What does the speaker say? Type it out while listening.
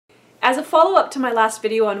As a follow-up to my last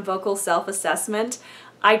video on vocal self-assessment,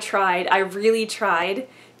 I really tried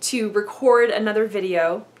to record another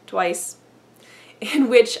video, twice, in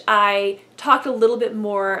which I talked a little bit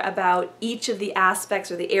more about each of the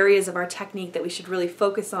aspects or the areas of our technique that we should really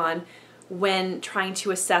focus on when trying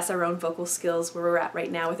to assess our own vocal skills where we're at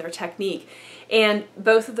right now with our technique. And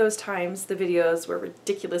both of those times the videos were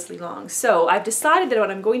ridiculously long. So I've decided that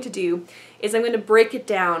what I'm going to do is I'm going to break it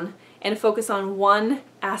down and focus on one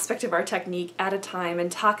aspect of our technique at a time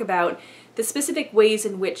and talk about the specific ways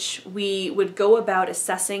in which we would go about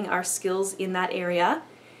assessing our skills in that area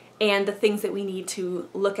and the things that we need to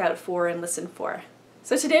look out for and listen for.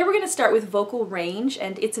 So today we're going to start with vocal range,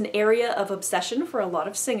 and it's an area of obsession for a lot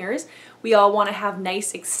of singers. We all want to have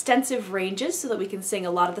nice extensive ranges so that we can sing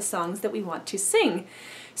a lot of the songs that we want to sing.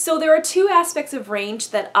 So there are two aspects of range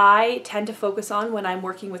that I tend to focus on when I'm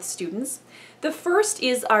working with students. The first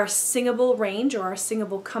is our singable range, or our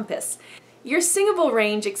singable compass. Your singable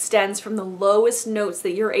range extends from the lowest notes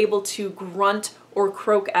that you're able to grunt or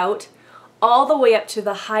croak out all the way up to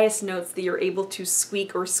the highest notes that you're able to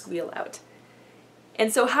squeak or squeal out.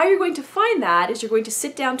 And so how you're going to find that is you're going to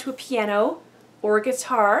sit down to a piano or a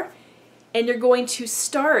guitar, and you're going to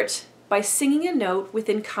start by singing a note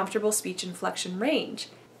within comfortable speech inflection range.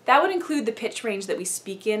 That would include the pitch range that we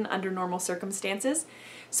speak in under normal circumstances.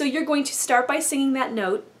 So you're going to start by singing that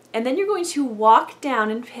note, and then you're going to walk down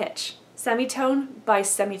in pitch, semitone by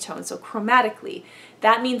semitone, so chromatically.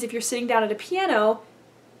 That means if you're sitting down at a piano,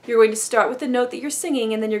 you're going to start with the note that you're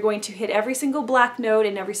singing, and then you're going to hit every single black note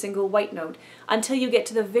and every single white note until you get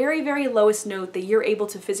to the very, very lowest note that you're able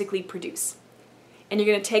to physically produce. And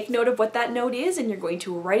you're going to take note of what that note is, and you're going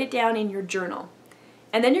to write it down in your journal.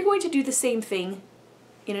 And then you're going to do the same thing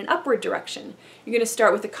in an upward direction. You're going to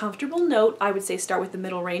start with a comfortable note. I would say start with the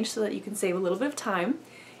middle range so that you can save a little bit of time.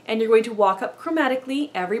 And you're going to walk up chromatically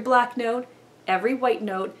every black note, every white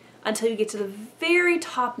note, until you get to the very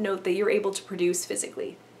top note that you're able to produce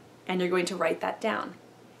physically. And you're going to write that down.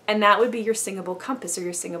 And that would be your singable compass, or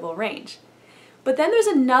your singable range. But then there's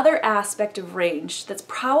another aspect of range that's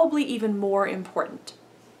probably even more important.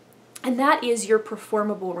 And that is your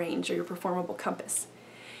performable range, or your performable compass.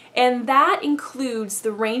 And that includes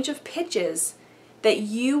the range of pitches that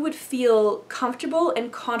you would feel comfortable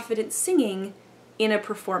and confident singing in a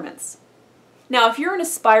performance. Now, if you're an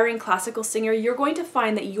aspiring classical singer, you're going to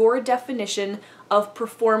find that your definition of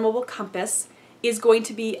performable compass is going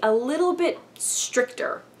to be a little bit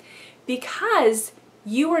stricter because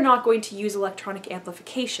you are not going to use electronic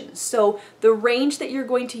amplification. So the range that you're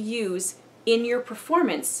going to use in your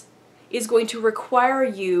performance is going to require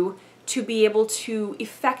you to be able to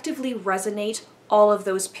effectively resonate all of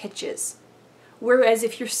those pitches. Whereas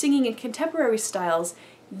if you're singing in contemporary styles,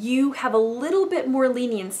 you have a little bit more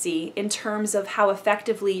leniency in terms of how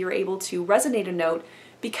effectively you're able to resonate a note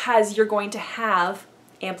because you're going to have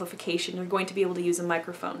amplification. You're going to be able to use a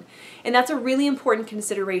microphone. And that's a really important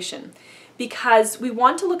consideration because we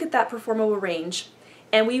want to look at that performable range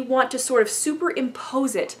and we want to sort of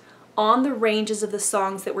superimpose it on the ranges of the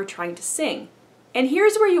songs that we're trying to sing. And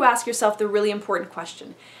here's where you ask yourself the really important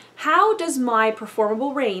question. How does my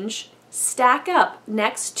performable range stack up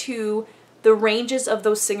next to the ranges of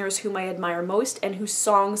those singers whom I admire most and whose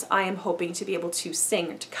songs I am hoping to be able to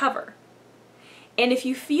sing or to cover? And if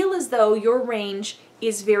you feel as though your range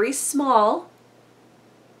is very small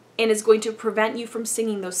and is going to prevent you from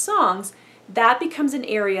singing those songs, that becomes an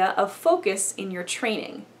area of focus in your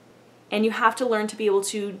training. And you have to learn to be able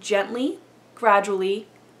to gently, gradually,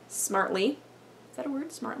 smartly, is that a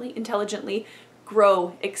word? Smartly, intelligently,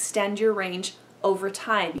 grow, extend your range over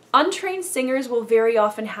time. Untrained singers will very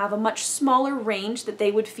often have a much smaller range that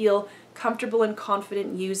they would feel comfortable and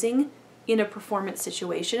confident using in a performance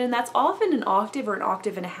situation, and that's often an octave or an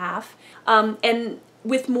octave and a half. And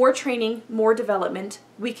with more training, more development,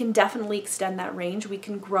 we can definitely extend that range. We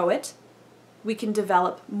can grow it. We can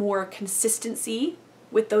develop more consistency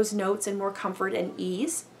with those notes and more comfort and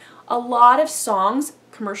ease. A lot of songs,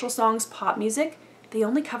 commercial songs, pop music, they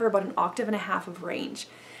only cover about an octave and a half of range.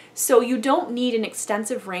 So you don't need an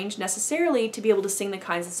extensive range necessarily to be able to sing the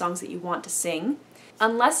kinds of songs that you want to sing,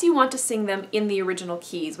 unless you want to sing them in the original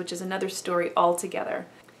keys, which is another story altogether.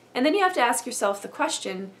 And then you have to ask yourself the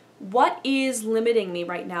question, what is limiting me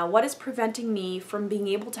right now? What is preventing me from being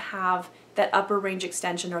able to have that upper range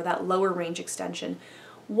extension or that lower range extension?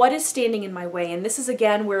 What is standing in my way? And this is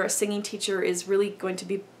again where a singing teacher is really going to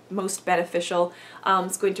be most beneficial.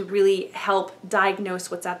 It's going to really help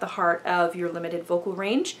diagnose what's at the heart of your limited vocal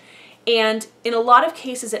range. And in a lot of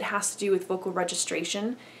cases it has to do with vocal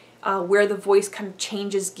registration. where the voice kind of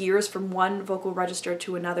changes gears from one vocal register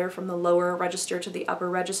to another, from the lower register to the upper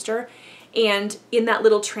register. And in that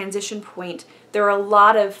little transition point, there are a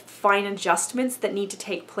lot of fine adjustments that need to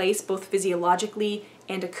take place, both physiologically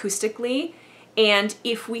and acoustically. And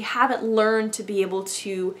if we haven't learned to be able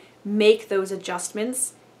to make those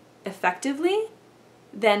adjustments effectively,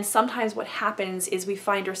 then sometimes what happens is we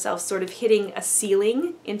find ourselves sort of hitting a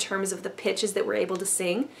ceiling in terms of the pitches that we're able to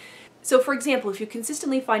sing. So for example, if you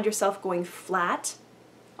consistently find yourself going flat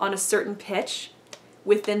on a certain pitch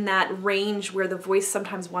within that range where the voice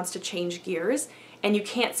sometimes wants to change gears and you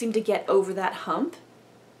can't seem to get over that hump,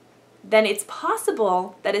 then it's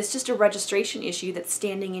possible that it's just a registration issue that's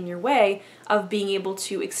standing in your way of being able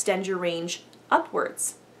to extend your range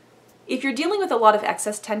upwards. If you're dealing with a lot of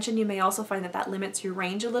excess tension, you may also find that that limits your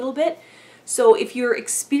range a little bit. So if you're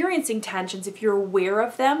experiencing tensions, if you're aware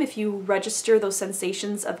of them, if you register those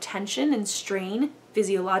sensations of tension and strain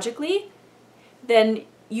physiologically, then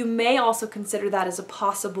you may also consider that as a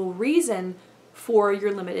possible reason for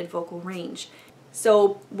your limited vocal range.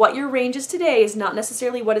 So what your range is today is not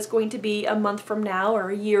necessarily what it's going to be a month from now or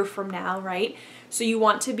a year from now, right? So you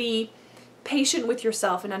want to be patient with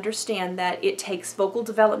yourself and understand that it takes vocal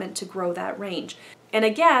development to grow that range. And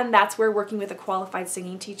again, that's where working with a qualified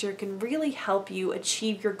singing teacher can really help you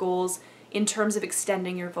achieve your goals in terms of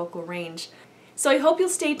extending your vocal range. So I hope you'll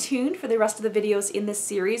stay tuned for the rest of the videos in this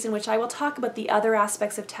series, in which I will talk about the other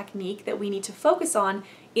aspects of technique that we need to focus on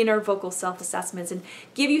in our vocal self-assessments and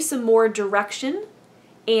give you some more direction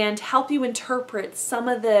and help you interpret some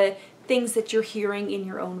of the things that you're hearing in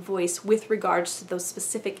your own voice with regards to those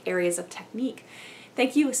specific areas of technique.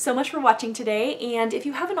 Thank you so much for watching today, and if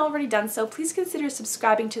you haven't already done so, please consider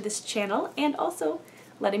subscribing to this channel and also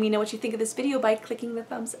letting me know what you think of this video by clicking the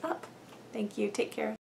thumbs up. Thank you. Take care.